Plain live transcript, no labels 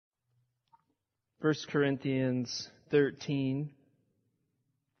1 Corinthians 13.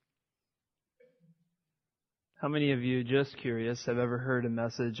 How many of you, just curious, have ever heard a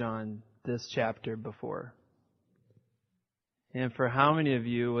message on this chapter before? And for how many of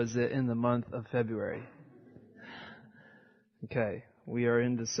you was it in the month of February? Okay, we are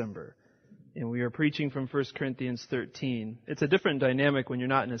in December. And we are preaching from 1 Corinthians 13. It's a different dynamic when you're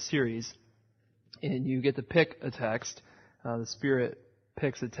not in a series. And you get to pick a text. The Spirit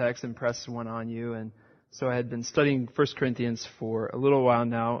picks a text and presses one on you. And so I had been studying 1 Corinthians for a little while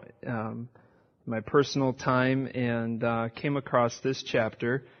now, my personal time, and came across this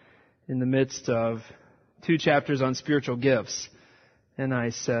chapter in the midst of 2 chapters on spiritual gifts. And I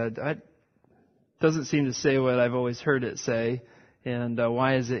said, it doesn't seem to say what I've always heard it say. And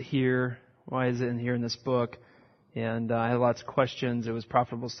why is it here? Why is it in here in this book? And I had lots of questions. It was a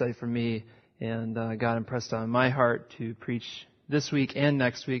profitable study for me. And God impressed on my heart to preach this week and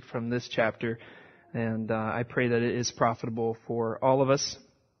next week from this chapter. And I pray that it is profitable for all of us.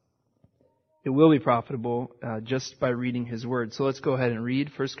 It will be profitable just by reading His Word. So let's go ahead and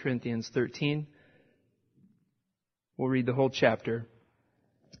read 1 Corinthians 13. We'll read the whole chapter.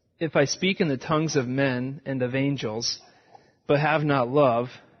 If I speak in the tongues of men and of angels, but have not love,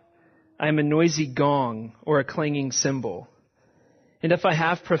 I am a noisy gong or a clanging cymbal. And if I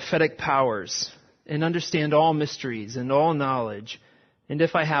have prophetic powers and understand all mysteries and all knowledge, and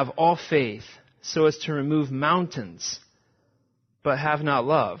if I have all faith so as to remove mountains, but have not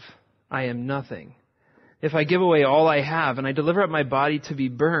love, I am nothing. If I give away all I have and I deliver up my body to be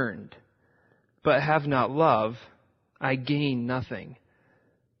burned, but have not love, I gain nothing.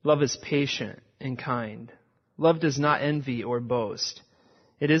 Love is patient and kind. Love does not envy or boast.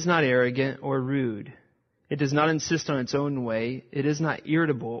 It is not arrogant or rude. It does not insist on its own way. It is not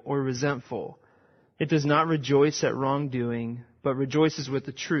irritable or resentful. It does not rejoice at wrongdoing, but rejoices with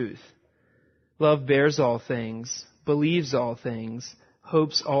the truth. Love bears all things, believes all things,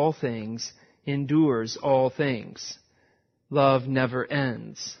 hopes all things, endures all things. Love never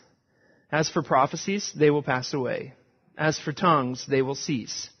ends. As for prophecies, they will pass away. As for tongues, they will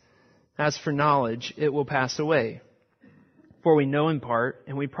cease. As for knowledge, it will pass away. For we know in part,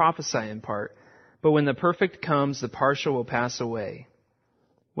 and we prophesy in part. But when the perfect comes, the partial will pass away.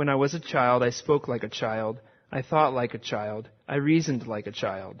 When I was a child, I spoke like a child. I thought like a child. I reasoned like a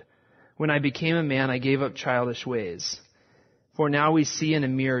child. When I became a man, I gave up childish ways. For now we see in a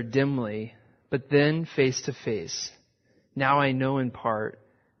mirror dimly, but then face to face. Now I know in part.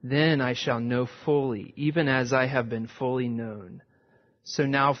 Then I shall know fully, even as I have been fully known. So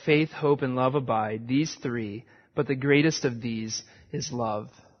now faith, hope, and love abide, these 3, but the greatest of these is love.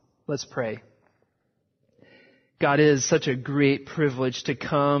 Let's pray. God, it is such a great privilege to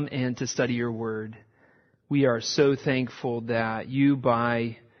come and to study your word. We are so thankful that you,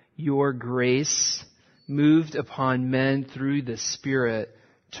 by your grace, moved upon men through the Spirit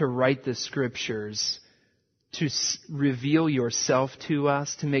to write the Scriptures, to reveal yourself to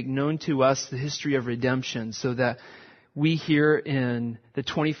us, to make known to us the history of redemption, so that we here in the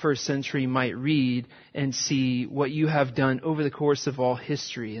 21st century might read and see what you have done over the course of all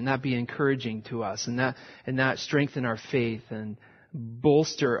history, and that be encouraging to us, and that strengthen our faith and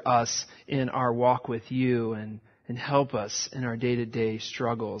bolster us in our walk with you, and help us in our day-to-day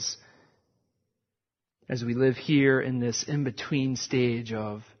struggles as we live here in this in-between stage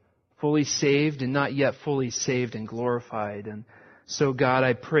of fully saved and not yet fully saved and glorified. And so, God,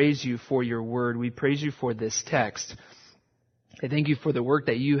 I praise you for your word. We praise you for this text. I thank you for the work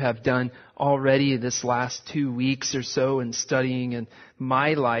that you have done already this last 2 weeks or so in studying in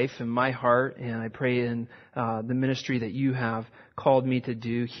my life and my heart. And I pray in the ministry that you have called me to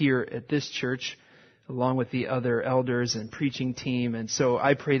do here at this church, along with the other elders and preaching team. And so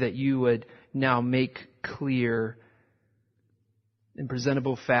I pray that you would now make clear in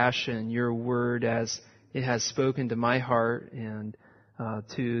presentable fashion your word as it has spoken to my heart and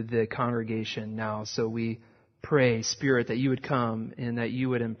to the congregation now. So we pray, Spirit, that you would come and that you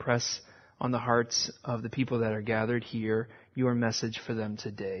would impress on the hearts of the people that are gathered here your message for them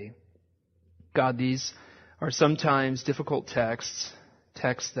today. God, these are sometimes difficult texts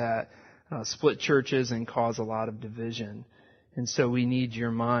that split churches and cause a lot of division. And so we need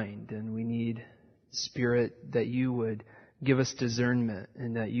your mind, and we need, Spirit, that you would give us discernment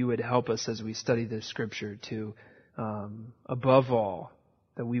and that you would help us as we study this Scripture to, above all,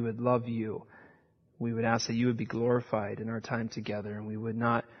 that we would love you. We would ask that you would be glorified in our time together, and we would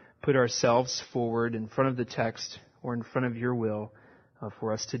not put ourselves forward in front of the text or in front of your will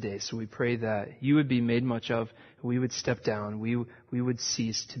for us today. So we pray that you would be made much of, we would step down, we would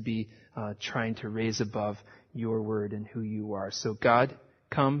cease to be trying to raise above your word and who you are. So God,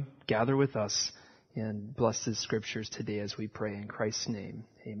 come, gather with us, and bless His scriptures today as we pray in Christ's name.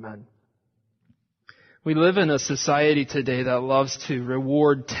 Amen. We live in a society today that loves to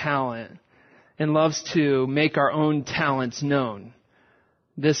reward talent and loves to make our own talents known.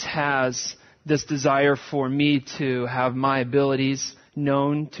 This desire for me to have my abilities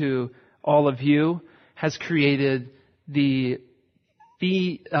known to all of you has created the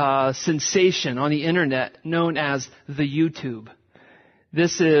sensation on the internet known as the YouTube.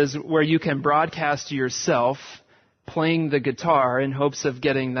 This is where you can broadcast yourself playing the guitar in hopes of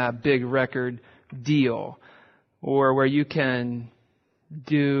getting that big record deal, or where you can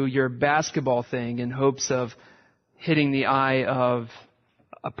do your basketball thing in hopes of hitting the eye of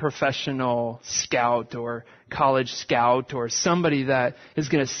a professional scout or college scout or somebody that is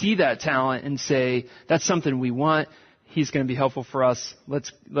going to see that talent and say, that's something we want. He's going to be helpful for us.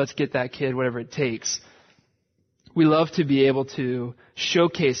 Let's get that kid, whatever it takes. We love to be able to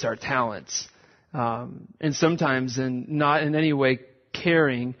showcase our talents, and sometimes not in any way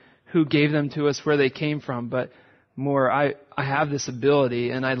caring who gave them to us, where they came from, but more, I have this ability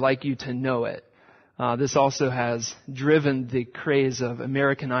and I'd like you to know it. This also has driven the craze of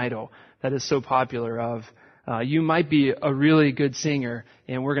American Idol that is so popular you might be a really good singer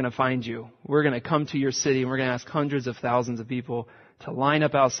and we're going to find you. We're going to come to your city and we're going to ask hundreds of thousands of people to line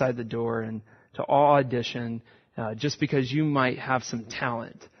up outside the door and to all audition just because you might have some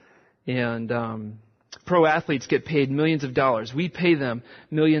talent. And pro athletes get paid millions of dollars. We pay them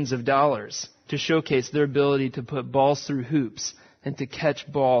millions of dollars to showcase their ability to put balls through hoops and to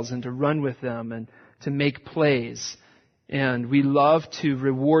catch balls and to run with them and to make plays. And we love to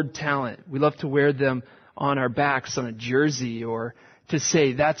reward talent. We love to wear them on our backs on a jersey, or to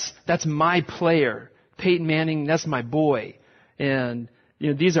say, that's my player. Peyton Manning, that's my boy. And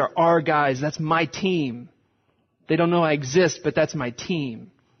these are our guys. That's my team. They don't know I exist, but that's my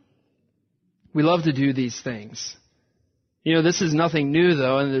team. We love to do these things. This is nothing new,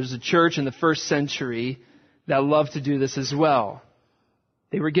 though, and there's a church in the first century that loved to do this as well.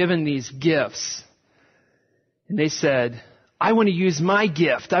 They were given these gifts, and they said, I want to use my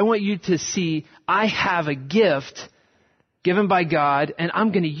gift. I want you to see I have a gift given by God, and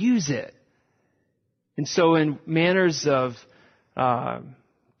I'm going to use it. And so in manners of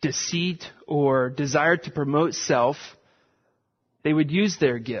deceit or desire to promote self, they would use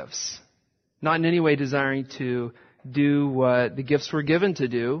their gifts, not in any way desiring to do what the gifts were given to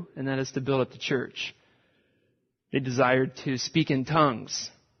do, and that is to build up the church. They desired to speak in tongues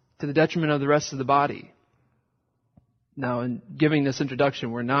to the detriment of the rest of the body. Now, in giving this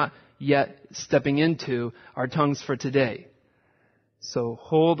introduction, we're not yet stepping into our tongues for today. So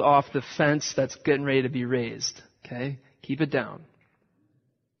hold off the fence that's getting ready to be raised. Okay? Keep it down.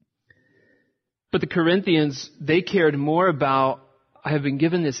 But the Corinthians, they cared more about, I have been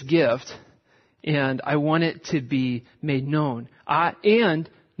given this gift, and I want it to be made known. And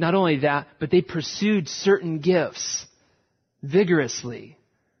not only that, but they pursued certain gifts vigorously.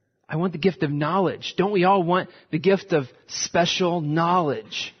 I want the gift of knowledge. Don't we all want the gift of special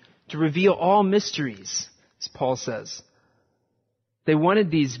knowledge to reveal all mysteries, as Paul says? They wanted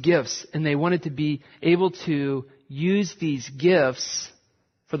these gifts, and they wanted to be able to use these gifts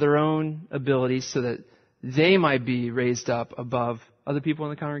for their own abilities so that they might be raised up above other people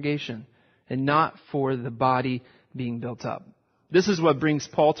in the congregation, and not for the body being built up. This is what brings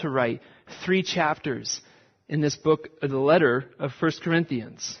Paul to write 3 chapters in this book, the letter of 1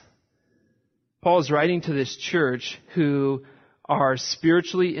 Corinthians. Paul is writing to this church who are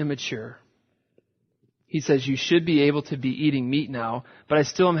spiritually immature. He says, you should be able to be eating meat now, but I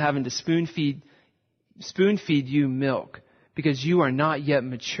still am having to spoon feed you milk because you are not yet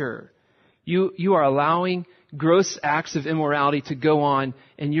mature. You are allowing gross acts of immorality to go on,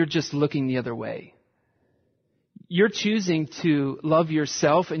 and you're just looking the other way. You're choosing to love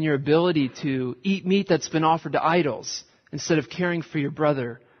yourself and your ability to eat meat that's been offered to idols instead of caring for your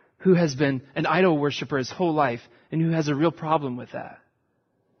brother who has been an idol worshiper his whole life and who has a real problem with that.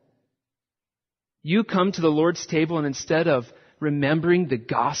 You come to the Lord's table, and instead of remembering the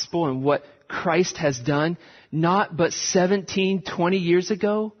gospel and what Christ has done, not but 17, 20 years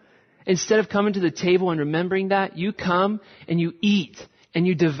ago, instead of coming to the table and remembering that, you come and you eat and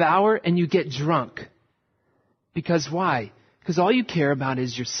you devour and you get drunk. Because why? Because all you care about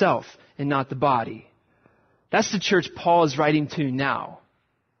is yourself and not the body. That's the church Paul is writing to now.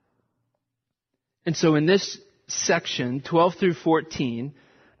 And so in this section, 12 through 14,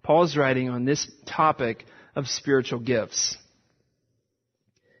 Paul is writing on this topic of spiritual gifts.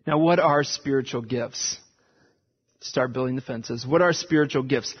 Now, what are spiritual gifts? Start building the fences. What are spiritual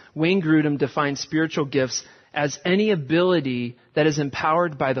gifts? Wayne Grudem defines spiritual gifts as any ability that is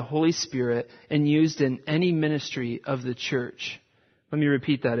empowered by the Holy Spirit and used in any ministry of the church. Let me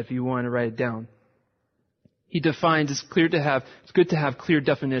repeat that if you want to write it down. He defines, it's good to have clear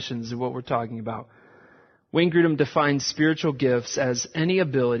definitions of what we're talking about. Wayne Grudem defines spiritual gifts as any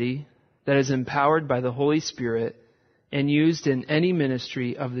ability that is empowered by the Holy Spirit and used in any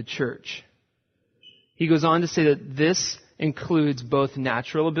ministry of the church. He goes on to say that this includes both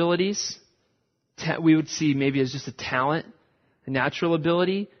natural abilities, we would see maybe as just a talent, a natural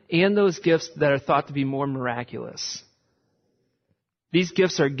ability, and those gifts that are thought to be more miraculous. These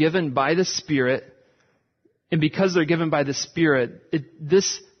gifts are given by the Spirit, and because they're given by the Spirit,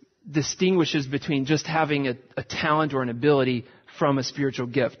 this distinguishes between just having a talent or an ability from a spiritual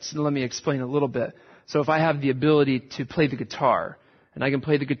gift. So let me explain a little bit. So if I have the ability to play the guitar, and I can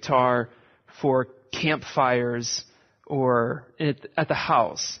play the guitar for campfires or at the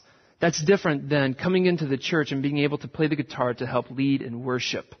house, that's different than coming into the church and being able to play the guitar to help lead in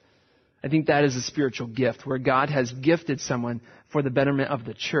worship. I think that is a spiritual gift where God has gifted someone for the betterment of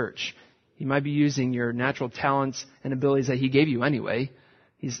the church. He might be using your natural talents and abilities that He gave you anyway.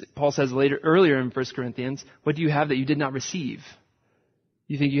 Paul says earlier in 1 Corinthians, what do you have that you did not receive?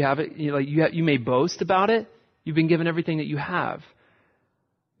 You think you have it? You may boast about it. You've been given everything that you have.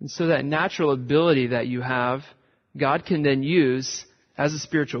 And so that natural ability that you have, God can then use as a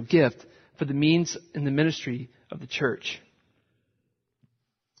spiritual gift for the means in the ministry of the church.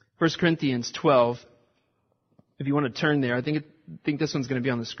 1 Corinthians 12, if you want to turn there, I think this one's going to be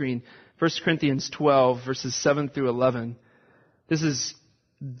on the screen. 1 Corinthians 12, verses 7 through 11. This is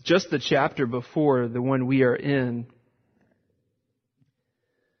just the chapter before the one we are in.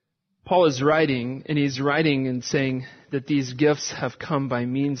 Paul is writing, and he's writing and saying that these gifts have come by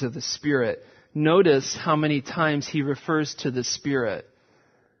means of the Spirit. Notice how many times he refers to the Spirit.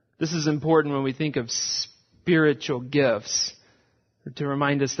 This is important when we think of spiritual gifts, to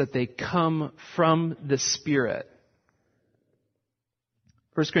remind us that they come from the Spirit.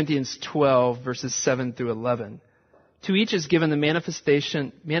 1 Corinthians 12, verses 7 through 11. To each is given the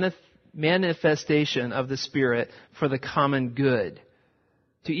manifestation of the Spirit for the common good.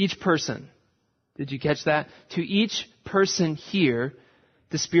 To each person. Did you catch that? To each person here,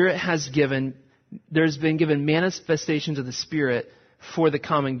 the Spirit there's been given manifestations of the Spirit for the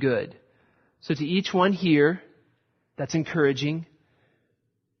common good. So to each one here, that's encouraging.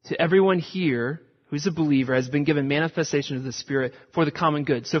 To everyone here who's a believer has been given manifestation of the Spirit for the common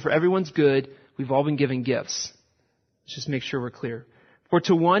good. So for everyone's good, we've all been given gifts. Let's just make sure we're clear. For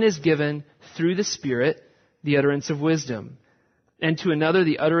to one is given through the Spirit the utterance of wisdom, and to another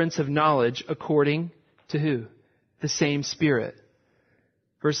the utterance of knowledge according to who? The same Spirit.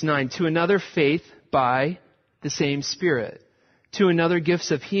 Verse 9, to another faith by the same Spirit. To another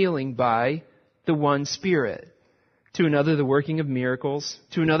gifts of healing by the one Spirit. To another the working of miracles.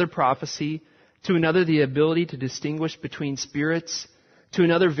 To another prophecy. To another the ability to distinguish between spirits. To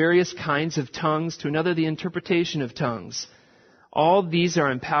another various kinds of tongues. To another the interpretation of tongues. All these are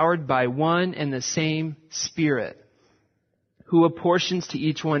empowered by one and the same Spirit, who apportions to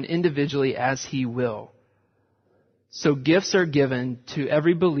each one individually as He will. So gifts are given to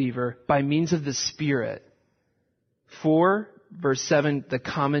every believer by means of the Spirit for, verse 7, the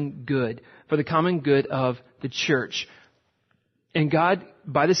common good. For the common good of the church. And God,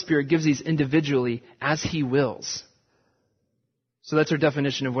 by the Spirit, gives these individually as He wills. So that's our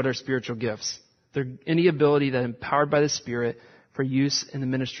definition of what are spiritual gifts. They're any ability that is empowered by the Spirit for use in the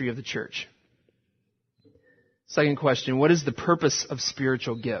ministry of the church. Second question, what is the purpose of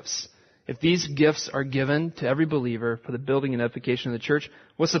spiritual gifts? If these gifts are given to every believer for the building and edification of the church,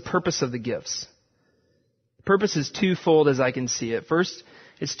 what's the purpose of the gifts? The purpose is twofold as I can see it. First,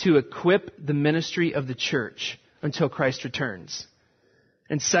 it's to equip the ministry of the church until Christ returns.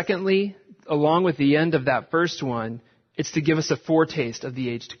 And secondly, along with the end of that first one, it's to give us a foretaste of the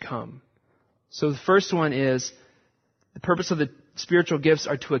age to come. So the first one is, the purpose of the spiritual gifts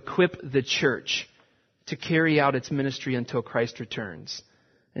are to equip the church to carry out its ministry until Christ returns.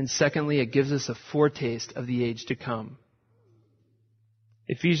 And secondly, it gives us a foretaste of the age to come.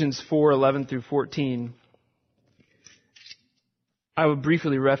 Ephesians 4:11 through 14. I would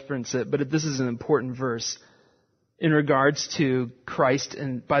briefly reference it, but this is an important verse in regards to Christ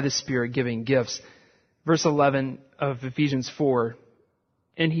and by the Spirit giving gifts. Verse 11 of Ephesians 4.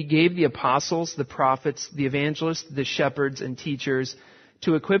 And He gave the apostles, the prophets, the evangelists, the shepherds, and teachers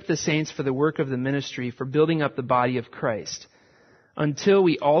to equip the saints for the work of the ministry, for building up the body of Christ, until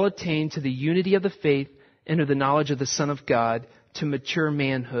we all attain to the unity of the faith and of the knowledge of the Son of God, to mature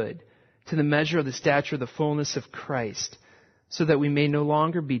manhood, to the measure of the stature of the fullness of Christ, so that we may no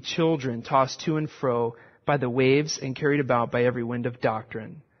longer be children tossed to and fro by the waves and carried about by every wind of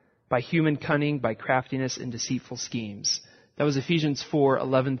doctrine, by human cunning, by craftiness and deceitful schemes. That was Ephesians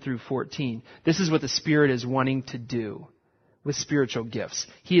 4:11 through 14. This is what the Spirit is wanting to do with spiritual gifts.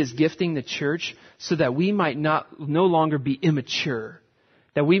 He is gifting the church so that we might no longer be immature,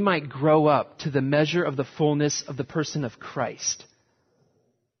 that we might grow up to the measure of the fullness of the person of Christ.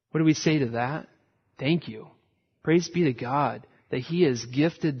 What do we say to that? Thank you. Praise be to God that He has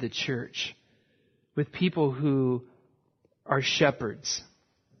gifted the church with people who are shepherds,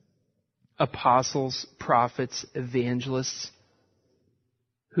 apostles, prophets, evangelists,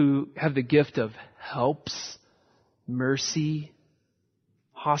 who have the gift of helps, mercy,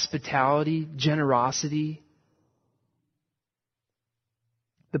 hospitality, generosity.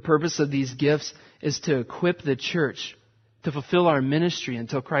 The purpose of these gifts is to equip the church to fulfill our ministry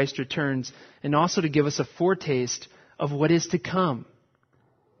until Christ returns, and also to give us a foretaste of what is to come.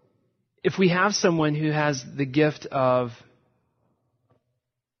 If we have someone who has the gift of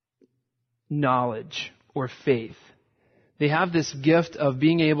knowledge or faith, they have this gift of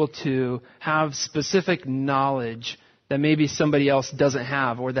being able to have specific knowledge that maybe somebody else doesn't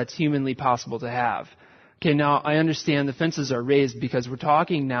have or that's humanly possible to have. Okay, now I understand the fences are raised because we're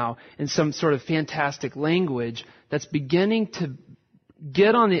talking now in some sort of fantastic language that's beginning to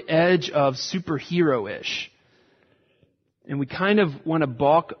get on the edge of superhero-ish. And we kind of want to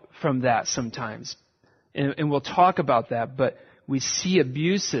balk from that sometimes. And we'll talk about that, but we see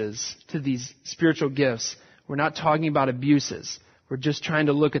abuses to these spiritual gifts. We're not talking about abuses. We're just trying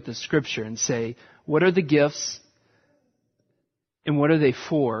to look at the Scripture and say, what are the gifts and what are they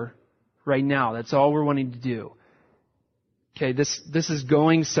for right now? That's all we're wanting to do. Okay, this is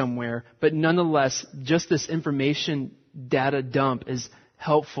going somewhere, but nonetheless, just this information data dump is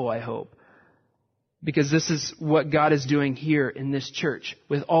helpful, I hope. Because this is what God is doing here in this church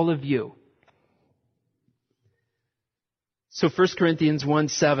with all of you. So 1 Corinthians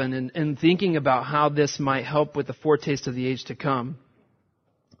 1:7, and thinking about how this might help with the foretaste of the age to come,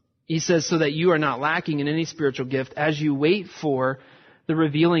 he says, so that you are not lacking in any spiritual gift as you wait for the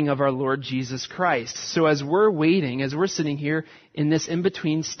revealing of our Lord Jesus Christ. So as we're waiting, as we're sitting here in this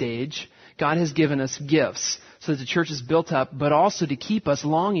in-between stage, God has given us gifts so that the church is built up, but also to keep us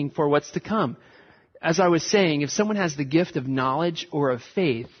longing for what's to come. As I was saying, if someone has the gift of knowledge or of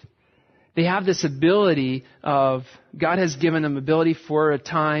faith, they have this ability of, God has given them ability for a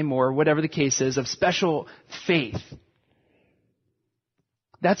time or whatever the case is, of special faith.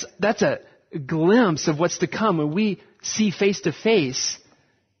 That's a glimpse of what's to come when we see face to face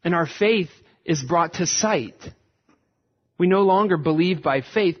and our faith is brought to sight. We no longer believe by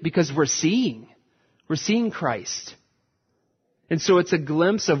faith because we're seeing Christ. And so it's a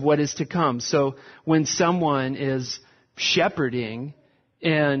glimpse of what is to come. So when someone is shepherding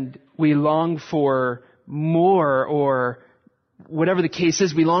and we long for more, or whatever the case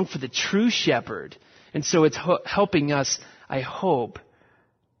is, we long for the true shepherd. And so it's helping us, I hope,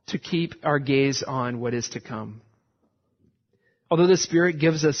 to keep our gaze on what is to come. Although the Spirit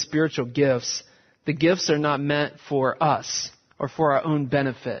gives us spiritual gifts, the gifts are not meant for us or for our own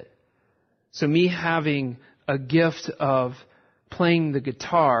benefit. So me having a gift of playing the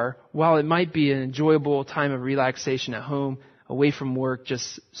guitar, while it might be an enjoyable time of relaxation at home, away from work,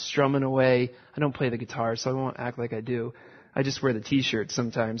 just strumming away. I don't play the guitar, so I won't act like I do. I just wear the t-shirt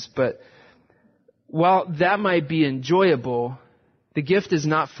sometimes. But while that might be enjoyable, the gift is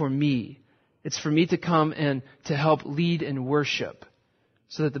not for me. It's for me to come and to help lead in worship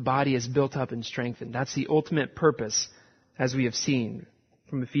so that the body is built up and strengthened. That's the ultimate purpose, as we have seen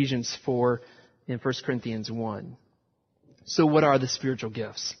from Ephesians 4 and 1 Corinthians 1. So what are the spiritual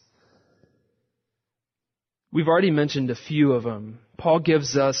gifts? We've already mentioned a few of them. Paul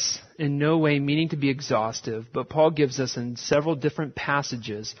gives us, in no way meaning to be exhaustive, but Paul gives us in several different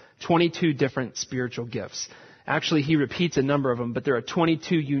passages 22 different spiritual gifts. Actually, he repeats a number of them, but there are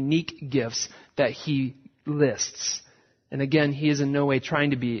 22 unique gifts that he lists. And again, he is in no way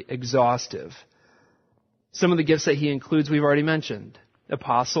trying to be exhaustive. Some of the gifts that he includes we've already mentioned.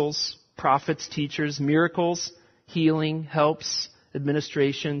 Apostles, prophets, teachers, miracles, healing, helps,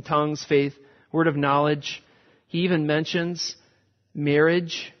 administration, tongues, faith, word of knowledge. He even mentions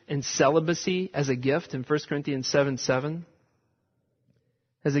marriage and celibacy as a gift in 1 Corinthians 7:7.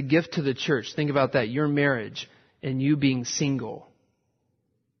 As a gift to the church. Think about that. Your marriage and you being single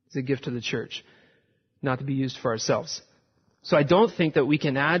is a gift to the church, not to be used for ourselves. So I don't think that we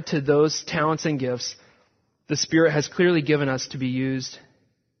can add to those talents and gifts the Spirit has clearly given us to be used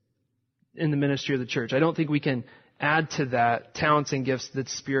in the ministry of the church. I don't think we can add to that talents and gifts that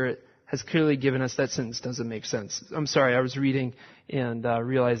the Spirit has clearly given us. That sentence doesn't make sense. I'm sorry, I was reading and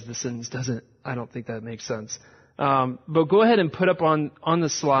realized the sentence doesn't I don't think that makes sense. But go ahead and put up on the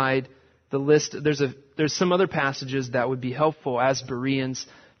slide the list. There's some other passages that would be helpful as Bereans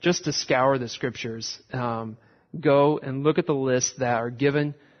just to scour the scriptures. Go and look at the list that are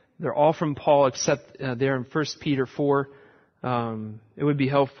given. They're all from Paul except they're in 1 Peter 4. It would be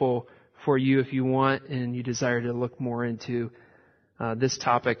helpful for you if you want and you desire to look more into this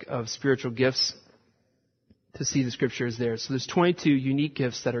topic of spiritual gifts to see the scriptures there. So there's 22 unique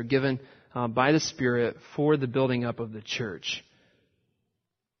gifts that are given by the Spirit for the building up of the church.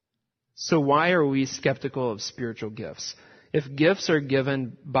 So why are we skeptical of spiritual gifts? If gifts are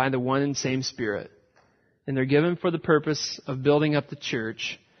given by the one and same Spirit, and they're given for the purpose of building up the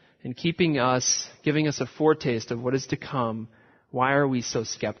church and giving us a foretaste of what is to come, why are we so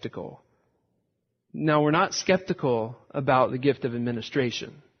skeptical? Now, we're not skeptical about the gift of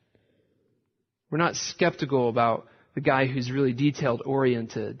administration. We're not skeptical about the guy who's really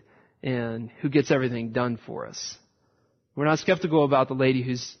detailed-oriented and who gets everything done for us. We're not skeptical about the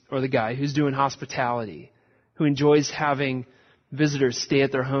lady or the guy who's doing hospitality, who enjoys having visitors stay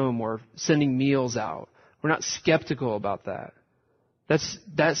at their home or sending meals out. We're not skeptical about that.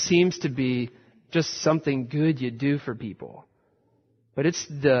 That seems to be just something good you do for people. But it's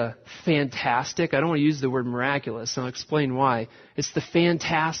the fantastic, I don't want to use the word miraculous, and I'll explain why. It's the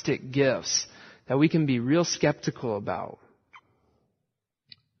fantastic gifts that we can be real skeptical about.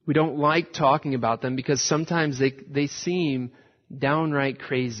 We don't like talking about them because sometimes they seem downright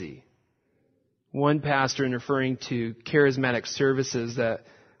crazy. One pastor, in referring to charismatic services that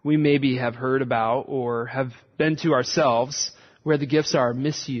we maybe have heard about or have been to ourselves, where the gifts are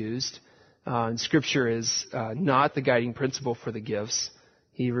misused, and Scripture is not the guiding principle for the gifts.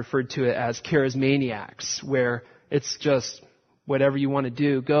 He referred to it as charismaniacs, where it's just whatever you want to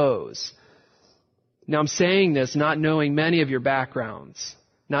do goes. Now, I'm saying this not knowing many of your backgrounds,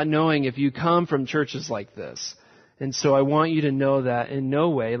 not knowing if you come from churches like this. And so I want you to know that in no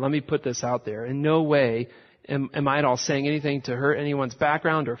way, let me put this out there, in no way am I at all saying anything to hurt anyone's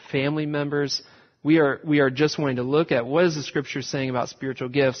background or family members. We are just wanting to look at what is the Scripture saying about spiritual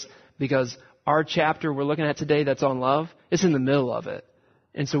gifts, because our chapter we're looking at today that's on love, it's in the middle of it.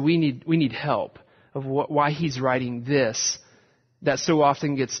 And so we need help of why he's writing this that so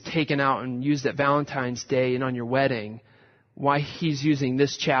often gets taken out and used at Valentine's Day and on your wedding, why he's using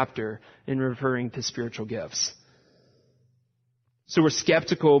this chapter in referring to spiritual gifts. So we're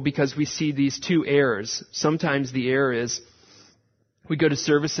skeptical because we see these two errors. Sometimes the error is we go to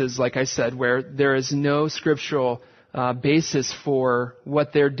services, like I said, where there is no scriptural basis for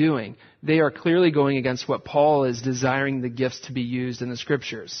what they're doing. They are clearly going against what Paul is desiring the gifts to be used in the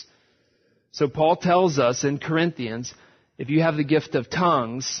Scriptures. So Paul tells us in Corinthians, if you have the gift of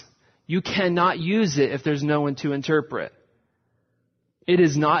tongues, you cannot use it if there's no one to interpret. It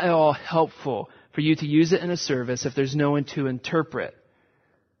is not at all helpful for you to use it in a service if there's no one to interpret.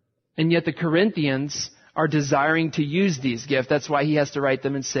 And yet the Corinthians are desiring to use these gifts. That's why he has to write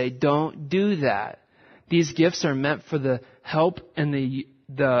them and say, don't do that. These gifts are meant for the help and the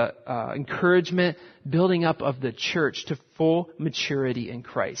encouragement, building up of the church to full maturity in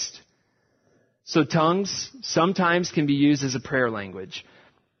Christ. So tongues sometimes can be used as a prayer language.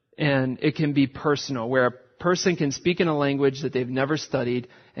 And it can be personal, where a person can speak in a language that they've never studied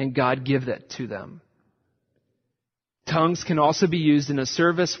and God give that to them. Tongues can also be used in a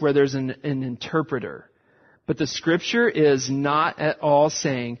service where there's an interpreter. But the Scripture is not at all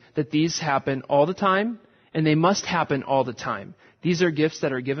saying that these happen all the time, and they must happen all the time. These are gifts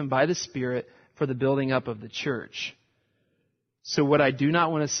that are given by the Spirit for the building up of the church. So what I do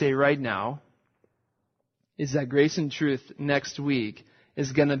not want to say right now is that Grace and Truth next week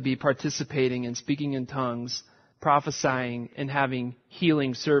is going to be participating in speaking in tongues, prophesying, and having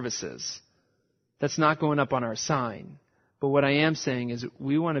healing services. That's not going up on our sign. But what I am saying is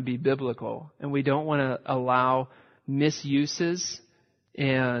we want to be biblical, and we don't want to allow misuses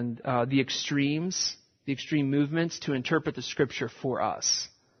and the extreme movements to interpret the Scripture for us.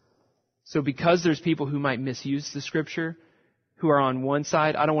 So because there's people who might misuse the Scripture, who are on one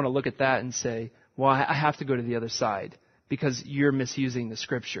side, I don't want to look at that and say, well, I have to go to the other side because you're misusing the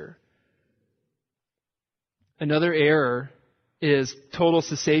Scripture. Another error is total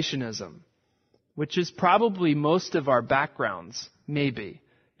cessationism, which is probably most of our backgrounds. Maybe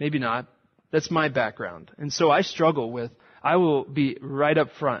not. That's my background. And so I will be right up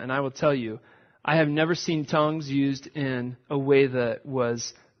front and I will tell you, I have never seen tongues used in a way that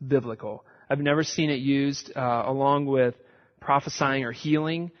was biblical. I've never seen it used along with prophesying or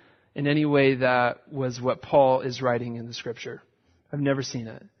healing in any way that was what Paul is writing in the Scripture. I've never seen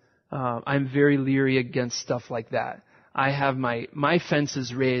it. I'm very leery against stuff like that. I have my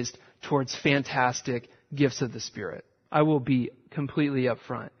fences raised towards fantastic gifts of the Spirit. I will be completely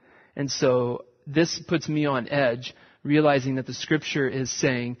upfront. And so this puts me on edge, realizing that the Scripture is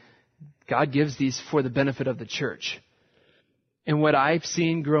saying God gives these for the benefit of the church. And what I've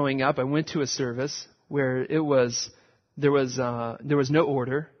seen growing up, I went to a service where there was no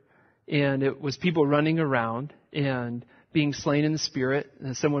order, and it was people running around and being slain in the Spirit,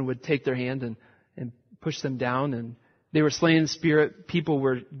 and someone would take their hand and push them down, and they were slain in the Spirit. People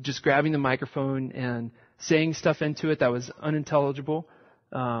were just grabbing the microphone and saying stuff into it that was unintelligible.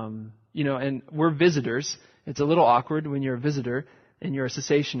 And we're visitors. It's a little awkward when you're a visitor and you're a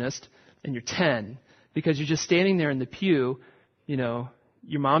cessationist and you're 10, because you're just standing there in the pew. Your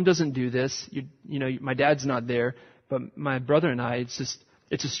mom doesn't do this. My dad's not there, but my brother and I,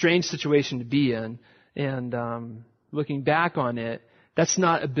 it's a strange situation to be in. And looking back on it, that's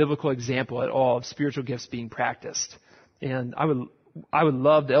not a biblical example at all of spiritual gifts being practiced. And the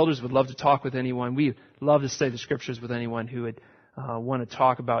elders would love to talk with anyone. We love to study the Scriptures with anyone who would want to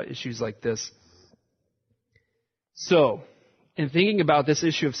talk about issues like this. So, in thinking about this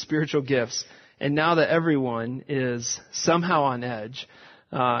issue of spiritual gifts, and now that everyone is somehow on edge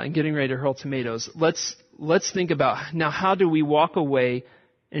and getting ready to hurl tomatoes, let's think about now, how do we walk away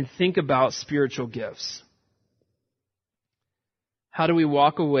and think about spiritual gifts? How do we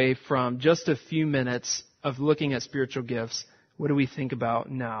walk away from just a few minutes of looking at spiritual gifts? What do we think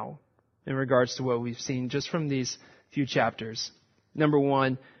about now in regards to what we've seen just from these few chapters? Number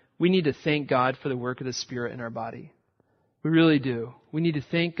one, we need to thank God for the work of the Spirit in our body. We really do. We need to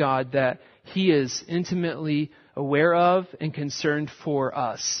thank God that He is intimately aware of and concerned for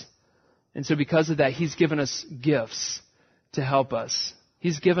us. And so because of that, He's given us gifts to help us.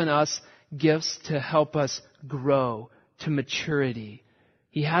 He's given us gifts to help us grow to maturity.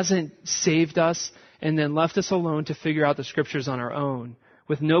 He hasn't saved us and then left us alone to figure out the Scriptures on our own,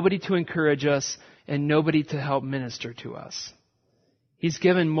 with nobody to encourage us and nobody to help minister to us. He's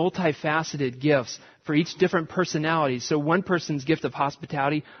given multifaceted gifts for each different personality. So one person's gift of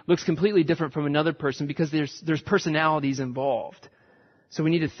hospitality looks completely different from another person because there's personalities involved. So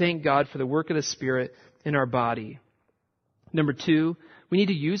we need to thank God for the work of the Spirit in our body. Number two, we need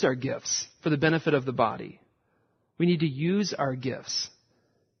to use our gifts for the benefit of the body. We need to use our gifts.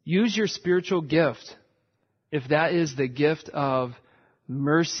 Use your spiritual gift. If that is the gift of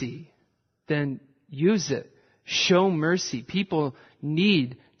mercy, then use it. Show mercy. People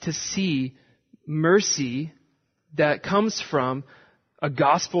need to see mercy that comes from a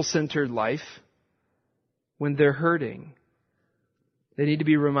gospel-centered life when they're hurting. They need to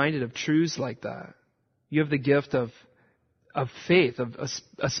be reminded of truths like that. You have the gift of faith, of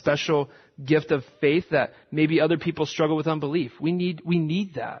a special gift of faith that maybe other people struggle with unbelief. We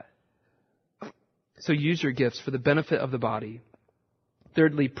need that. So use your gifts for the benefit of the body.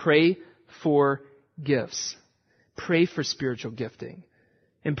 Thirdly, pray for gifts. Pray for spiritual gifting.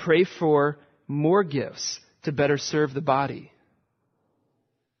 And pray for more gifts to better serve the body.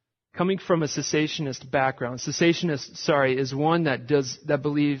 Coming from a cessationist background, is one that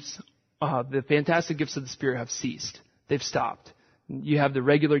believes the fantastic gifts of the Spirit have ceased. They've stopped. You have the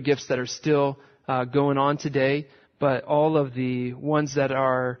regular gifts that are still going on today, but all of the ones that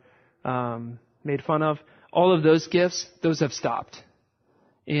are made fun of, all of those gifts, those have stopped.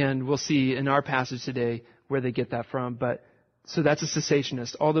 And we'll see in our passage today where they get that from. But so that's a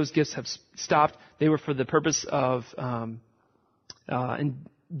cessationist. All those gifts have stopped. They were for the purpose of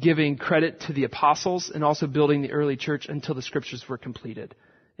giving credit to the apostles and also building the early church until the Scriptures were completed.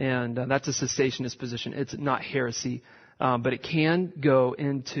 And that's a cessationist position. It's not heresy, but it can go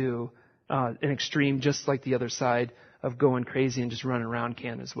into an extreme just like the other side of going crazy and just running around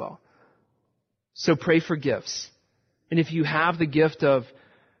can as well. So pray for gifts. And if you have the gift of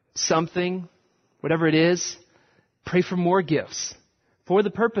something, whatever it is, pray for more gifts for the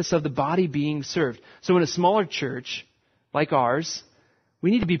purpose of the body being served. So in a smaller church like ours,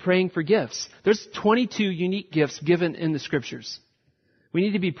 we need to be praying for gifts. There's 22 unique gifts given in the Scriptures. We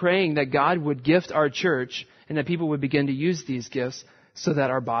need to be praying that God would gift our church and that people would begin to use these gifts so that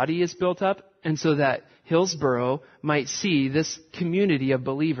our body is built up and so that Hillsboro might see this community of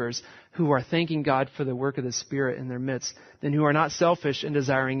believers who are thanking God for the work of the Spirit in their midst and who are not selfish and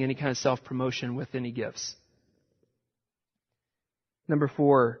desiring any kind of self-promotion with any gifts. Number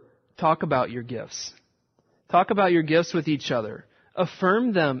 4, talk about your gifts. Talk about your gifts with each other.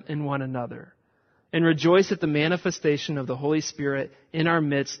 Affirm them in one another. And rejoice at the manifestation of the Holy Spirit in our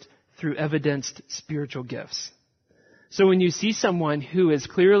midst through evidenced spiritual gifts. So when you see someone who is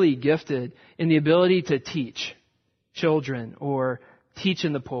clearly gifted in the ability to teach children or teach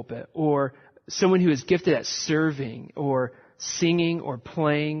in the pulpit, or someone who is gifted at serving or singing or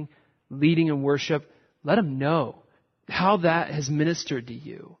playing leading in worship, let them know how that has ministered to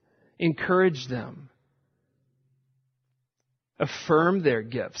you. Encourage them. Affirm their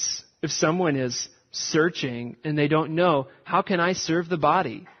gifts. If someone is searching and they don't know, how can I serve the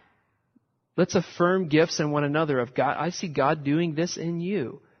body? Let's affirm gifts in one another of God. I see God doing this in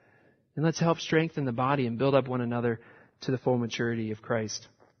you. And let's help strengthen the body and build up one another to the full maturity of Christ.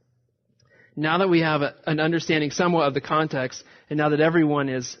 Now that we have an understanding somewhat of the context, and now that everyone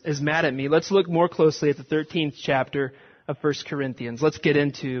is mad at me, let's look more closely at the 13th chapter of 1 Corinthians. Let's get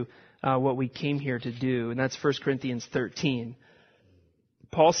into what we came here to do, and that's 1 Corinthians 13.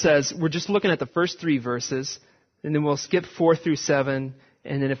 Paul says, we're just looking at the first 3 verses, and then we'll skip 4 through 7,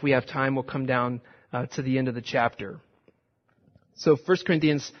 and then if we have time, we'll come down to the end of the chapter. So 1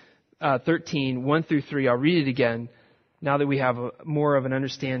 Corinthians 13, 1 through 3, I'll read it again, now that we have more of an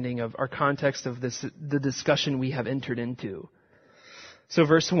understanding of our context of the discussion we have entered into. So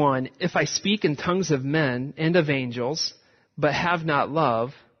verse 1, if I speak in tongues of men and of angels, but have not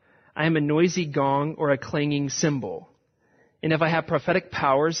love, I am a noisy gong or a clanging cymbal. And if I have prophetic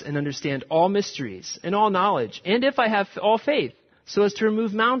powers and understand all mysteries and all knowledge, and if I have all faith so as to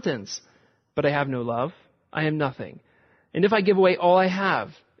remove mountains, but I have no love, I am nothing. And if I give away all I have,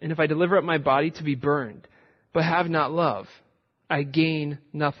 and if I deliver up my body to be burned, but have not love, I gain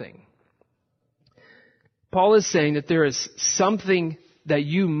nothing. Paul is saying that there is something that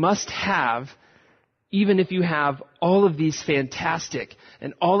you must have, even if you have all of these fantastic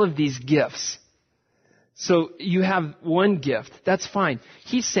and all of these gifts. So you have one gift, that's fine.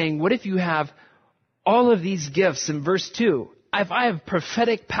 He's saying, what if you have all of these gifts in verse 2? If I have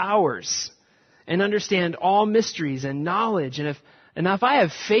prophetic powers and understand all mysteries and knowledge, and if I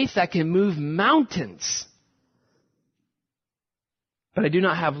have faith that can move mountains, but I do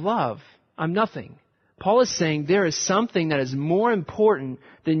not have love, I'm nothing. Paul is saying there is something that is more important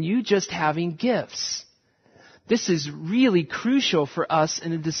than you just having gifts. This is really crucial for us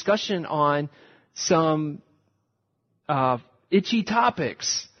in a discussion on some itchy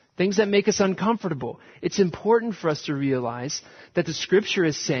topics, things that make us uncomfortable. It's important for us to realize that the Scripture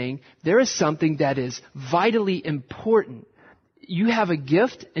is saying there is something that is vitally important. You have a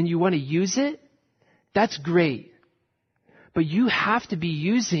gift and you want to use it, that's great. But you have to be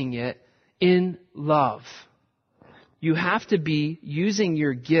using it in love. You have to be using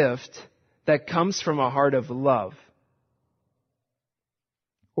your gift that comes from a heart of love.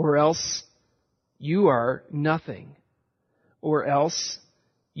 Or else you are nothing. Or else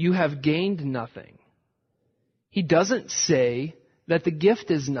you have gained nothing. He doesn't say that the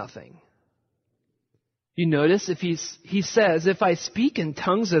gift is nothing. You notice if he says, if I speak in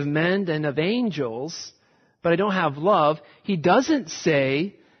tongues of men and of angels, but I don't have love, he doesn't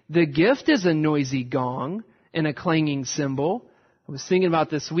say the gift is a noisy gong and a clanging cymbal. I was thinking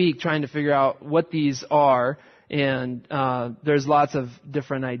about this week trying to figure out what these are, and there's lots of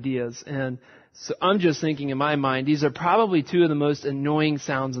different ideas. And so I'm just thinking in my mind, these are probably 2 of the most annoying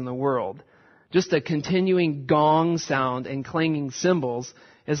sounds in the world. Just a continuing gong sound and clanging cymbals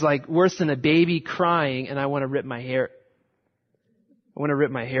is like worse than a baby crying and I want to rip my hair. I want to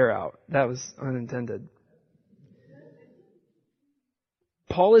rip my hair out. That was unintended.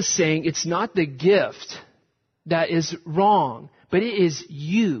 Paul is saying it's not the gift that is wrong, but it is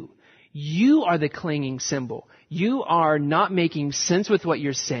you. You are the clanging cymbal. You are not making sense with what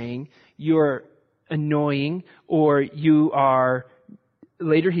you're saying. You're annoying, or you are,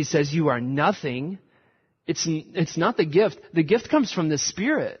 later he says you are nothing. It's not the gift. The gift comes from the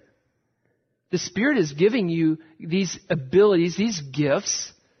Spirit. The Spirit is giving you these abilities, these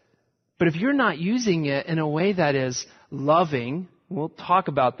gifts, but if you're not using it in a way that is loving, we'll talk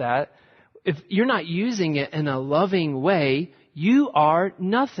about that. If you're not using it in a loving way, you are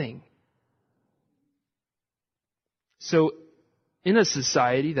nothing. So, in a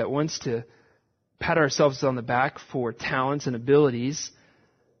society that wants to pat ourselves on the back for talents and abilities,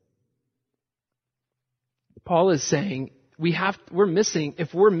 Paul is saying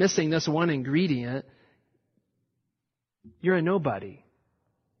if we're missing this one ingredient, you're a nobody.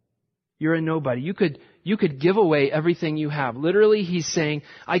 You're a nobody. You could give away everything you have. Literally, he's saying,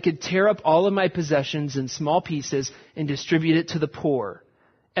 I could tear up all of my possessions in small pieces and distribute it to the poor.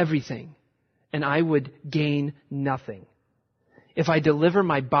 Everything. And I would gain nothing. If I deliver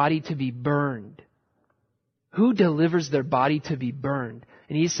my body to be burned, who delivers their body to be burned?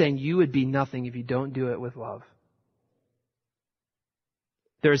 And he's saying you would be nothing if you don't do it with love.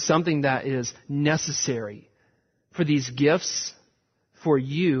 There is something that is necessary for these gifts, for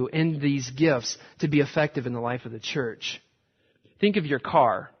you and these gifts to be effective in the life of the church. Think of your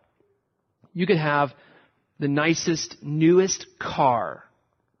car. You could have the nicest, newest car.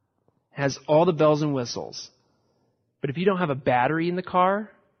 has all the bells and whistles. But if you don't have a battery in the car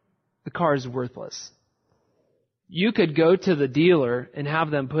is worthless. You could go to the dealer and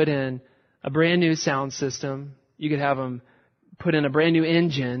have them put in a brand new sound system. You could have them put in a brand new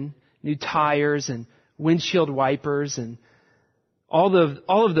engine, new tires and windshield wipers and all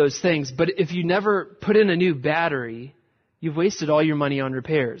of those things. But if you never put in a new battery, you've wasted all your money on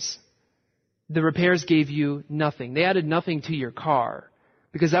repairs. The repairs gave you nothing. They added nothing to your car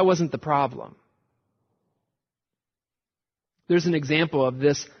because that wasn't the problem. There's an example of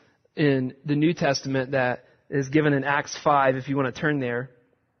this in the New Testament that is given in Acts 5, if you want to turn there.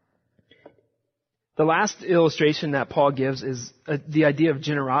 The last illustration that Paul gives is the idea of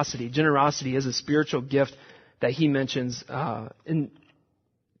generosity. Generosity is a spiritual gift that he mentions in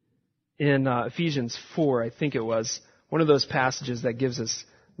Ephesians 4, I think it was, one of those passages that gives us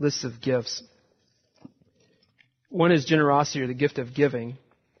lists of gifts. One is generosity, or the gift of giving.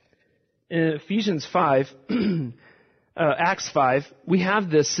 In Ephesians 5, Acts 5, we have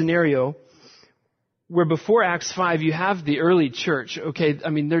this scenario where before Acts 5, you have the early church. Okay, I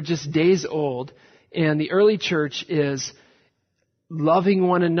mean, they're just days old, and the early church is loving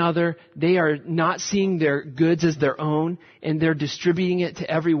one another. They are not seeing their goods as their own, and they're distributing it to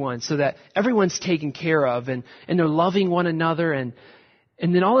everyone so that everyone's taken care of, and they're loving one another. And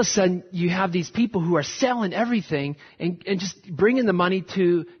then all of a sudden, you have these people who are selling everything and just bringing the money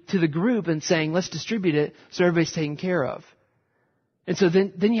to the group and saying, let's distribute it so everybody's taken care of. And so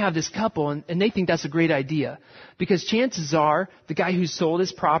then you have this couple, and they think that's a great idea. Because chances are, the guy who sold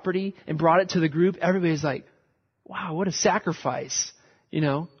his property and brought it to the group, everybody's like, wow, what a sacrifice. You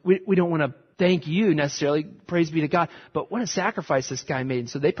know, we don't want to thank you necessarily, praise be to God, but what a sacrifice this guy made. And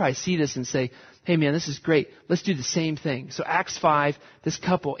so they probably see this and say, hey man, this is great. Let's do the same thing. So Acts 5, this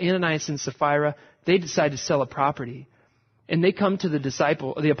couple, Ananias and Sapphira, they decide to sell a property. And they come to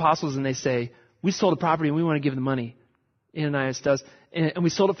the apostles, and they say, we sold a property and we want to give the money. Ananias does. And we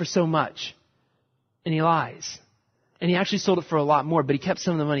sold it for so much. And he lies. And he actually sold it for a lot more, but he kept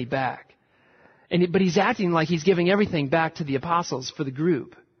some of the money back. But he's acting like he's giving everything back to the apostles for the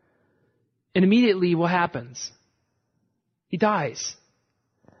group. And immediately what happens? He dies.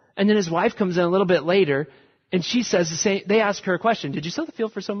 And then his wife comes in a little bit later, and she says the same. They ask her a question. Did you sell the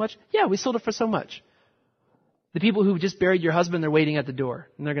field for so much? Yeah, we sold it for so much. The people who just buried your husband, they're waiting at the door,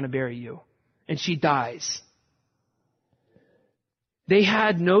 and they're going to bury you. And she dies. They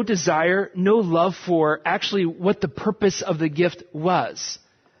had no desire, no love for actually what the purpose of the gift was.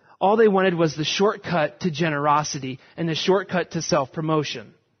 All they wanted was the shortcut to generosity and the shortcut to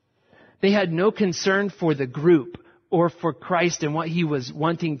self-promotion. They had no concern for the group or for Christ and what he was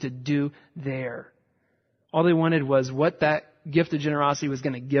wanting to do there. All they wanted was what that gift of generosity was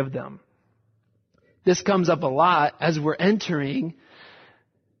going to give them. This comes up a lot as we're entering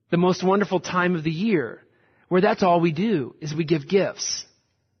the most wonderful time of the year, where that's all we do, is we give gifts.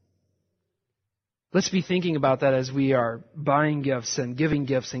 Let's be thinking about that as we are buying gifts and giving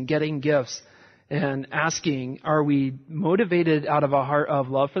gifts and getting gifts and asking, are we motivated out of a heart of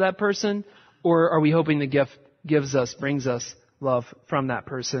love for that person, or are we hoping the gift brings us love from that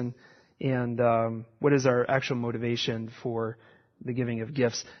person? And what is our actual motivation for the giving of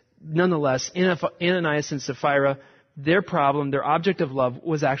gifts? Nonetheless, Ananias and Sapphira, their problem, their object of love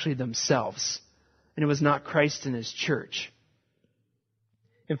was actually themselves. And it was not Christ and his church.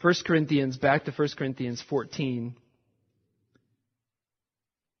 In 1 Corinthians, back to 1 Corinthians 14,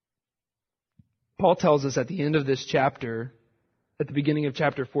 Paul tells us at the end of this chapter, at the beginning of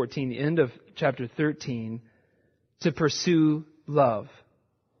chapter 14, the end of chapter 13, to pursue love.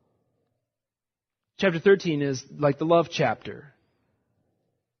 Chapter 13 is like the love chapter.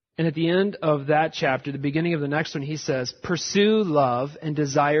 And at the end of that chapter, the beginning of the next one, he says, pursue love and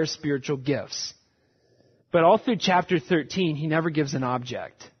desire spiritual gifts. But all through chapter 13, he never gives an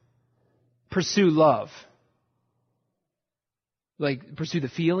object. Pursue love. Like, pursue the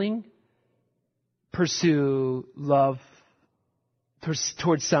feeling. Pursue love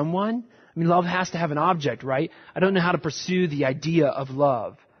towards someone. I mean, love has to have an object, right? I don't know how to pursue the idea of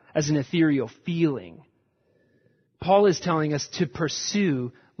love as an ethereal feeling. Paul is telling us to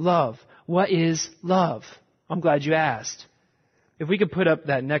pursue love. What is love? I'm glad you asked. If we could put up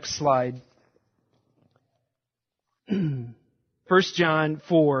that next slide. 1 John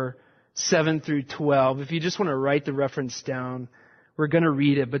 4, 7 through 12. If you just want to write the reference down, we're going to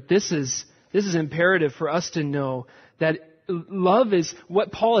read it. But this is imperative for us to know that love is,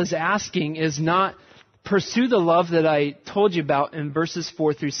 what Paul is asking is not pursue the love that I told you about in verses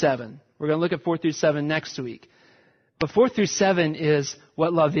 4 through 7. We're going to look at 4 through 7 next week. But 4 through 7 is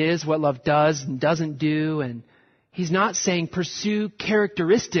what love does and doesn't do, and He's not saying pursue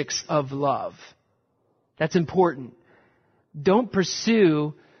characteristics of love. That's important. Don't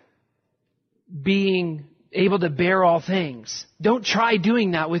pursue being able to bear all things. Don't try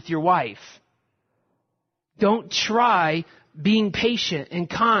doing that with your wife. Don't try being patient and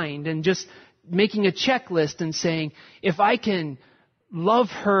kind and just making a checklist and saying, if I can love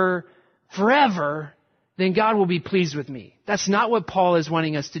her forever, then God will be pleased with me. That's not what Paul is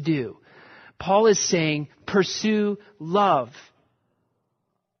wanting us to do. Paul is saying, pursue love.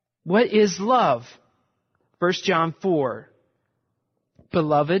 What is love? 1 John 4.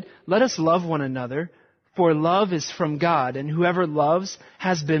 Beloved, let us love one another, for love is from God, and whoever loves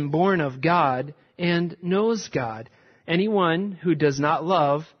has been born of God and knows God. Anyone who does not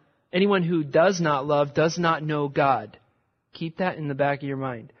love does not know God. Keep that in the back of your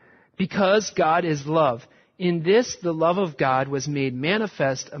mind. Because God is love. In this, the love of God was made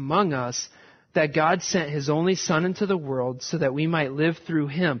manifest among us, that God sent His only Son into the world so that we might live through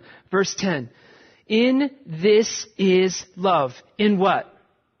Him. Verse 10. In this is love. In what?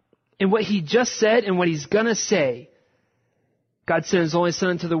 In what He just said and what He's going to say. God sent His only Son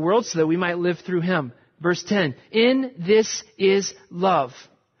into the world so that we might live through Him. Verse 10. In this is love.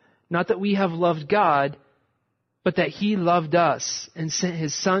 Not that we have loved God, but that He loved us and sent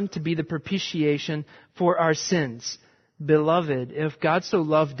His Son to be the propitiation for our sins. Beloved, if God so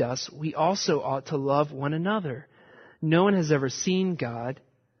loved us, we also ought to love one another. No one has ever seen God.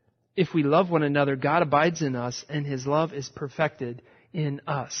 If we love one another, God abides in us, and His love is perfected in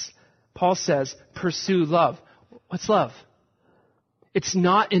us. Paul says, pursue love. What's love? It's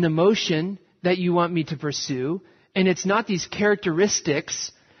not an emotion that you want me to pursue, and it's not these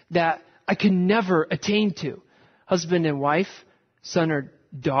characteristics that I can never attain to. Husband and wife, son or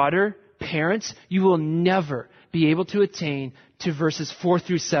daughter, parents, you will never be able to attain to verses 4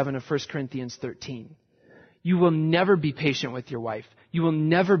 through 7 of 1 Corinthians 13. You will never be patient with your wife. You will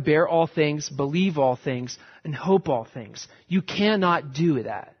never bear all things, believe all things, and hope all things. You cannot do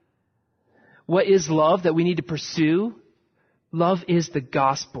that. What is love that we need to pursue? Love is the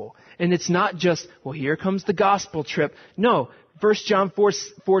gospel. And it's not just, well, here comes the gospel trip. No, 1 John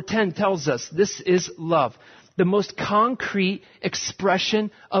 4:10 tells us this is love. The most concrete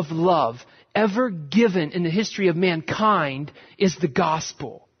expression of love ever given in the history of mankind is the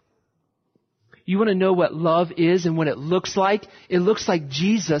gospel. You want to know what love is and what it looks like? It looks like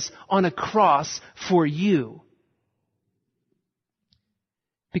Jesus on a cross for you.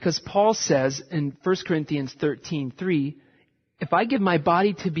 Because Paul says in 1 Corinthians 13:3, if I give my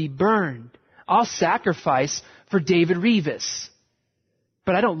body to be burned, I'll sacrifice for David Revis.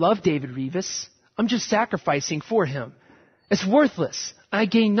 But I don't love David Revis. I'm just sacrificing for him. It's worthless. I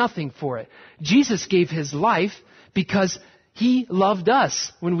gain nothing for it. Jesus gave His life because He loved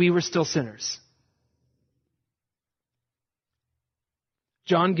us when we were still sinners.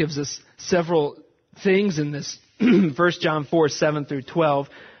 John gives us several things in this 1 John 4:7 through 12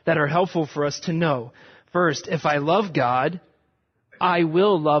 that are helpful for us to know. First, if I love God, I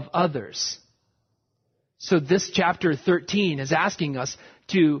will love others. So this chapter 13 is asking us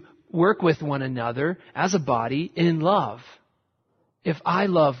to work with one another as a body in love. If I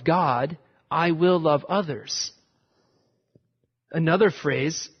love God, I will love others. Another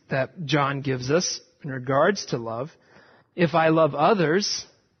phrase that John gives us in regards to love, if I love others,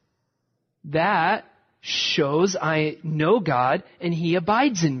 that shows I know God and He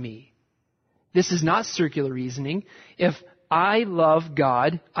abides in me. This is not circular reasoning. If I love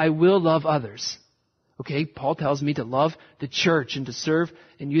God, I will love others. Okay, Paul tells me to love the church and to serve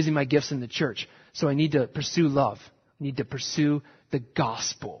and using my gifts in the church. So I need to pursue love. I need to pursue the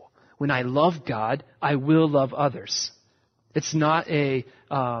gospel. When I love God, I will love others. It's not a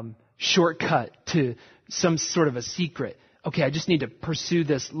shortcut to some sort of a secret. Okay, I just need to pursue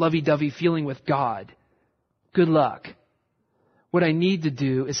this lovey-dovey feeling with God. Good luck. What I need to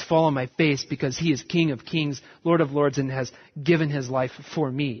do is fall on my face because He is King of Kings, Lord of Lords, and has given His life for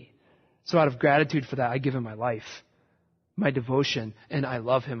me. So out of gratitude for that, I give Him my life, my devotion, and I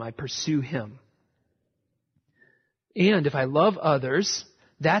love Him. I pursue Him. And if I love others,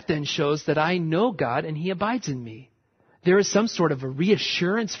 that then shows that I know God and He abides in me. There is some sort of a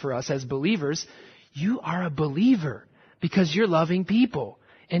reassurance for us as believers. You are a believer because you're loving people.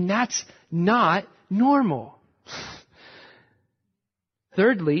 And that's not normal.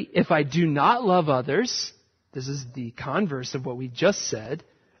 Thirdly, if I do not love others, this is the converse of what we just said.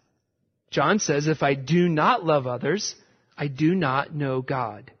 John says, if I do not love others, I do not know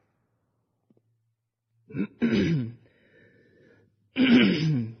God.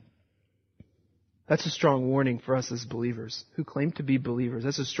 That's a strong warning for us as believers who claim to be believers.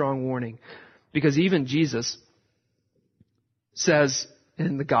 That's a strong warning. Because even Jesus, says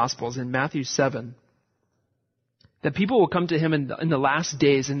in the Gospels, in Matthew 7, that people will come to him in the last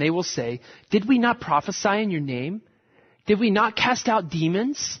days and they will say, did we not prophesy in your name? Did we not cast out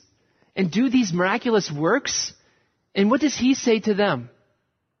demons and do these miraculous works? And what does he say to them?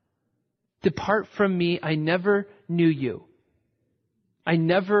 Depart from me, I never knew you. I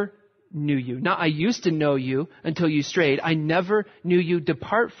never knew you. Not I used to know you until you strayed. I never knew you.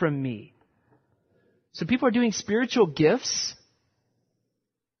 Depart from me. So people are doing spiritual gifts,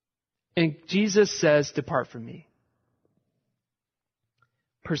 and Jesus says, depart from me.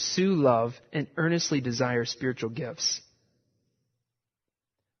 Pursue love and earnestly desire spiritual gifts.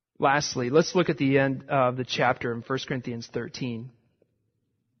 Lastly, let's look at the end of the chapter in 1 Corinthians 13.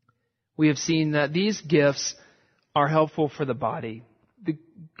 We have seen that these gifts are helpful for the body. The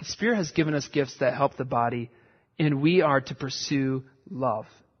Spirit has given us gifts that help the body, and we are to pursue love.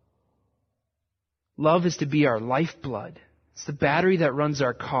 Love is to be our lifeblood. It's the battery that runs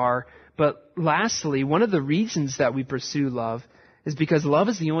our car. But lastly, one of the reasons that we pursue love is because love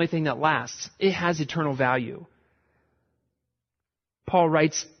is the only thing that lasts. It has eternal value. Paul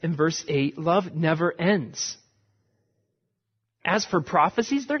writes in verse 8, love never ends. As for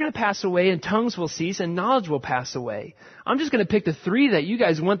prophecies, they're going to pass away, and tongues will cease, and knowledge will pass away. I'm just going to pick the three that you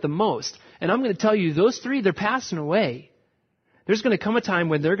guys want the most, and I'm going to tell you those three, they're passing away. There's going to come a time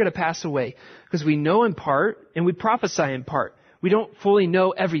when they're going to pass away, because we know in part, and we prophesy in part. We don't fully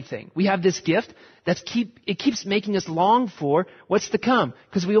know everything. We have this gift it keeps making us long for what's to come,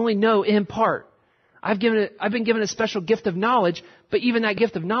 because we only know in part. I've been given a special gift of knowledge, but even that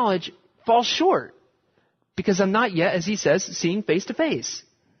gift of knowledge falls short. Because I'm not yet, as he says, seeing face to face.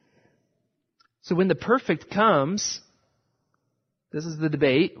 So when the perfect comes, this is the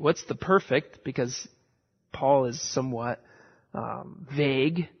debate. What's the perfect? Because Paul is somewhat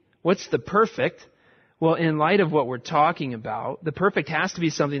vague. What's the perfect? Well, in light of what we're talking about, the perfect has to be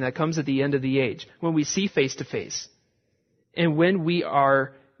something that comes at the end of the age, when we see face to face. And when we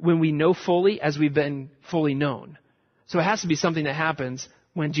know fully as we've been fully known. So it has to be something that happens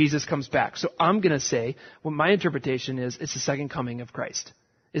when Jesus comes back. So I'm going to say, well, my interpretation is it's the second coming of Christ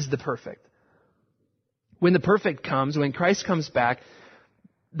is the perfect. When the perfect comes, when Christ comes back,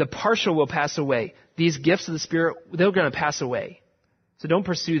 the partial will pass away. These gifts of the Spirit, they're going to pass away. So don't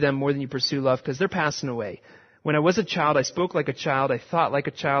pursue them more than you pursue love, because they're passing away. When I was a child, I spoke like a child, I thought like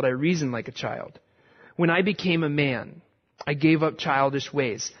a child, I reasoned like a child. When I became a man, I gave up childish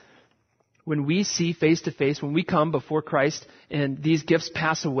ways. When we see face to face, when we come before Christ and these gifts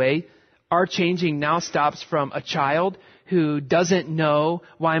pass away, our changing now stops from a child who doesn't know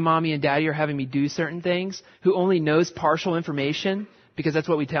why mommy and daddy are having me do certain things, who only knows partial information because that's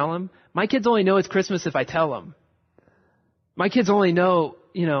what we tell them. My kids only know it's Christmas if I tell them. My kids only know,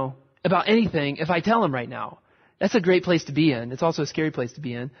 about anything if I tell them right now. That's a great place to be in. It's also a scary place to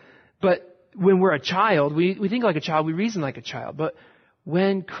be in. But when we're a child, we think like a child, we reason like a child. But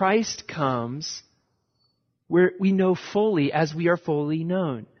when Christ comes, we know fully as we are fully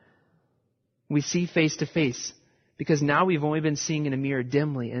known. We see face to face, because now we've only been seeing in a mirror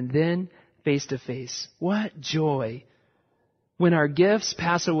dimly, and then face to face. What joy! When our gifts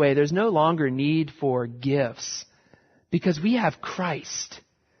pass away, there's no longer need for gifts, because we have Christ.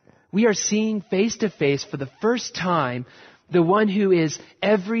 We are seeing face to face for the first time the one who is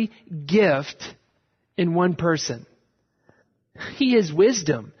every gift in one person. He is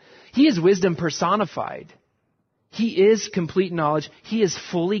wisdom. He is wisdom personified. He is complete knowledge. He is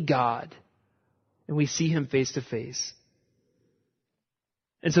fully God. And we see him face to face.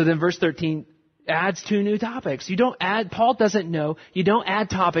 And so then verse 13 adds two new topics. Paul doesn't know, you don't add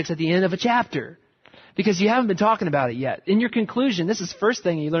topics at the end of a chapter, because you haven't been talking about it yet. In your conclusion, this is the first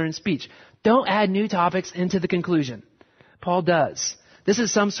thing you learn in speech. Don't add new topics into the conclusion. Paul does. This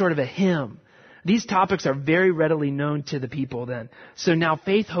is some sort of a hymn. These topics are very readily known to the people then. So now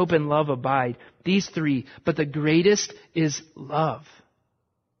faith, hope, and love abide. These three. But the greatest is love.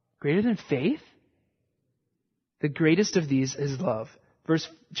 Greater than faith? The greatest of these is love.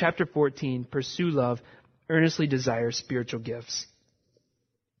 Chapter 14, pursue love, earnestly desire spiritual gifts.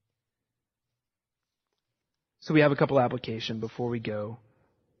 So we have a couple application before we go.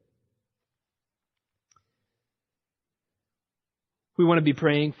 We want to be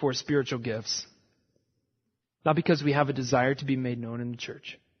praying for spiritual gifts. Not because we have a desire to be made known in the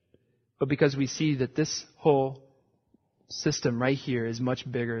church, but because we see that this whole system right here is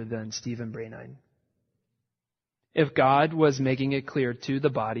much bigger than Stephen Brainine. If God was making it clear to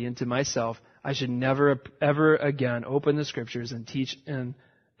the body and to myself, I should never, ever again open the scriptures and teach in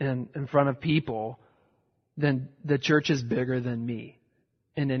front of people, then the church is bigger than me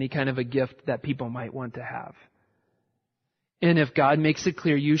and any kind of a gift that people might want to have. And if God makes it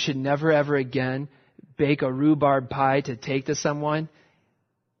clear you should never ever again bake a rhubarb pie to take to someone,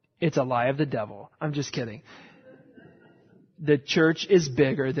 it's a lie of the devil. I'm just kidding. The church is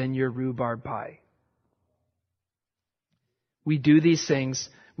bigger than your rhubarb pie. We do these things.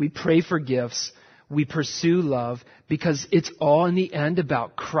 We pray for gifts. We pursue love because it's all in the end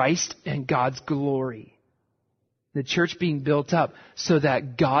about Christ and God's glory. The church being built up so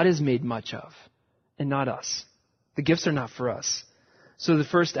that God is made much of and not us. The gifts are not for us. So the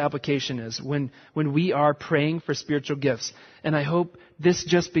first application is when we are praying for spiritual gifts, and I hope this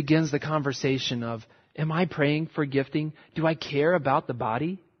just begins the conversation of, am I praying for gifting? Do I care about the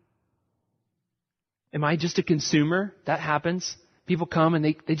body? Am I just a consumer? That happens. People come and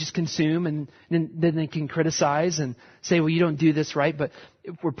they just consume, and then they can criticize and say, well, you don't do this right. But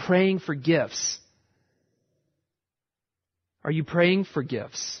if we're praying for gifts, are you praying for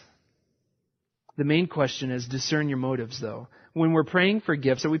gifts? The main question is discern your motives, though. When we're praying for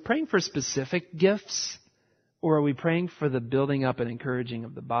gifts, are we praying for specific gifts? Or are we praying for the building up and encouraging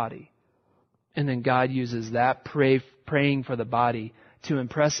of the body? And then God uses that praying for the body to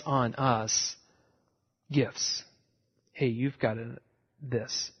impress on us gifts. Hey, you've got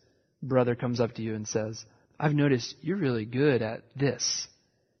this. Brother comes up to you and says, I've noticed you're really good at this.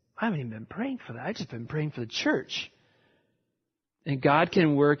 I haven't even been praying for that. I've just been praying for the church. And God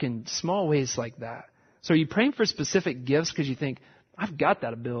can work in small ways like that. So are you praying for specific gifts because you think, I've got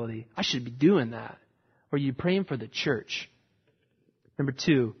that ability. I should be doing that. Or are you praying for the church? Number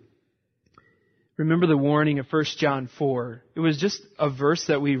 2, remember the warning of 1 John 4. It was just a verse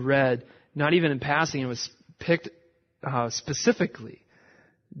that we read, not even in passing. It was picked specifically.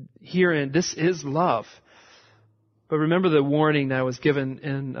 Herein, this is love. But remember the warning that was given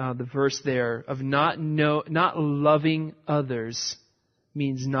in the verse there of not loving others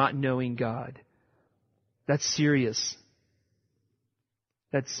means not knowing God. That's serious.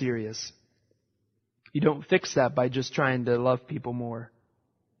 That's serious. You don't fix that by just trying to love people more.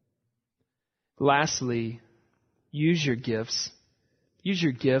 Lastly, use your gifts. Use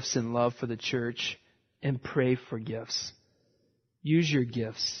your gifts in love for the church and pray for gifts. Use your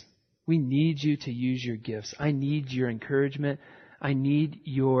gifts. We need you to use your gifts. I need your encouragement. I need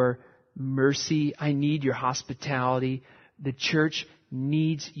your mercy. I need your hospitality. The church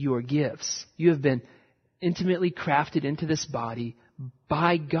needs your gifts. You have been intimately crafted into this body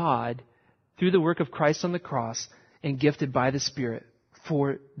by God through the work of Christ on the cross and gifted by the Spirit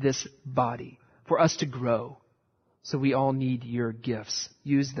for this body, for us to grow. So we all need your gifts.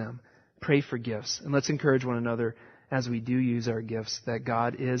 Use them. Pray for gifts. And let's encourage one another as we do use our gifts that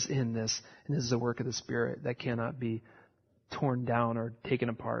God is in this, and this is a work of the Spirit that cannot be torn down or taken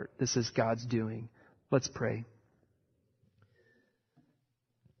apart. This is God's doing. Let's pray.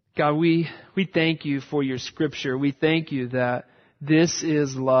 God, we thank you for your Scripture. We thank you that this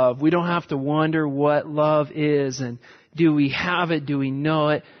is love. We don't have to wonder what love is, and do we have it? Do we know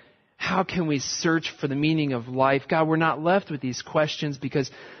it? How can we search for the meaning of life? God, we're not left with these questions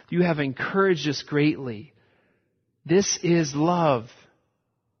because you have encouraged us greatly. This is love.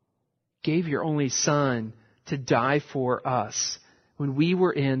 Gave your only Son to die for us. When we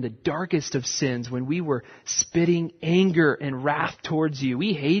were in the darkest of sins, when we were spitting anger and wrath towards you,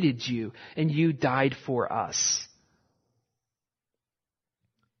 we hated you, and you died for us.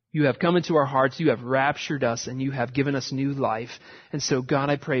 You have come into our hearts, you have raptured us, and you have given us new life. And so,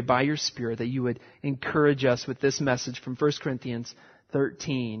 God, I pray by your Spirit that you would encourage us with this message from 1 Corinthians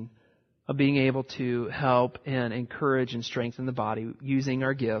 13 of being able to help and encourage and strengthen the body using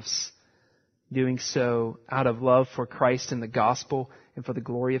our gifts, doing so out of love for Christ and the gospel and for the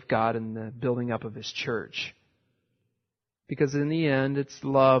glory of God and the building up of His church. Because in the end, it's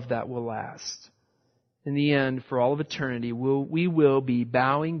love that will last. In the end, for all of eternity, we will be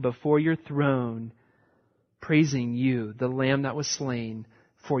bowing before your throne, praising you, the Lamb that was slain,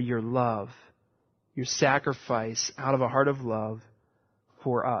 for your love, your sacrifice out of a heart of love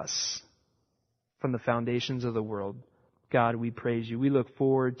for us from the foundations of the world. God, we praise you. We look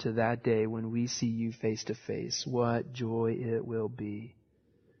forward to that day when we see you face to face. What joy it will be.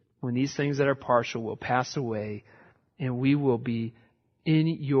 When these things that are partial will pass away and we will be in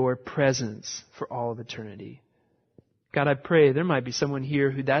your presence for all of eternity. God, I pray there might be someone here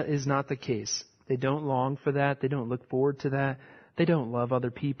who that is not the case. They don't long for that. They don't look forward to that. They don't love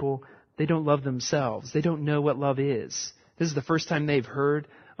other people. They don't love themselves. They don't know what love is. This is the first time they've heard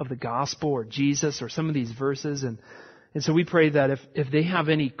of the gospel or Jesus or some of these verses. And so we pray that if they have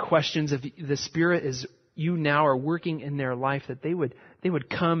any questions, if the Spirit is, you now are working in their life, that they would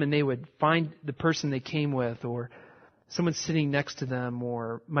come and they would find the person they came with, or someone sitting next to them,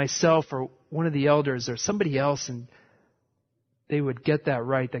 or myself, or one of the elders, or somebody else, and they would get that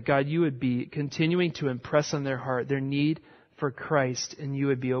right, that God, you would be continuing to impress on their heart their need for Christ, and you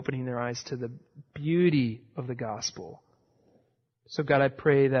would be opening their eyes to the beauty of the gospel. So God, I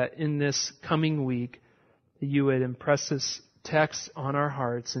pray that in this coming week, you would impress this text on our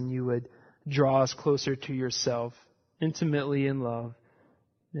hearts and you would draw us closer to yourself, intimately in love,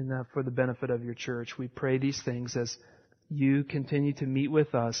 and that for the benefit of your church. We pray these things as you continue to meet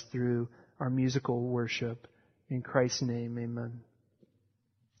with us through our musical worship. In Christ's name, amen.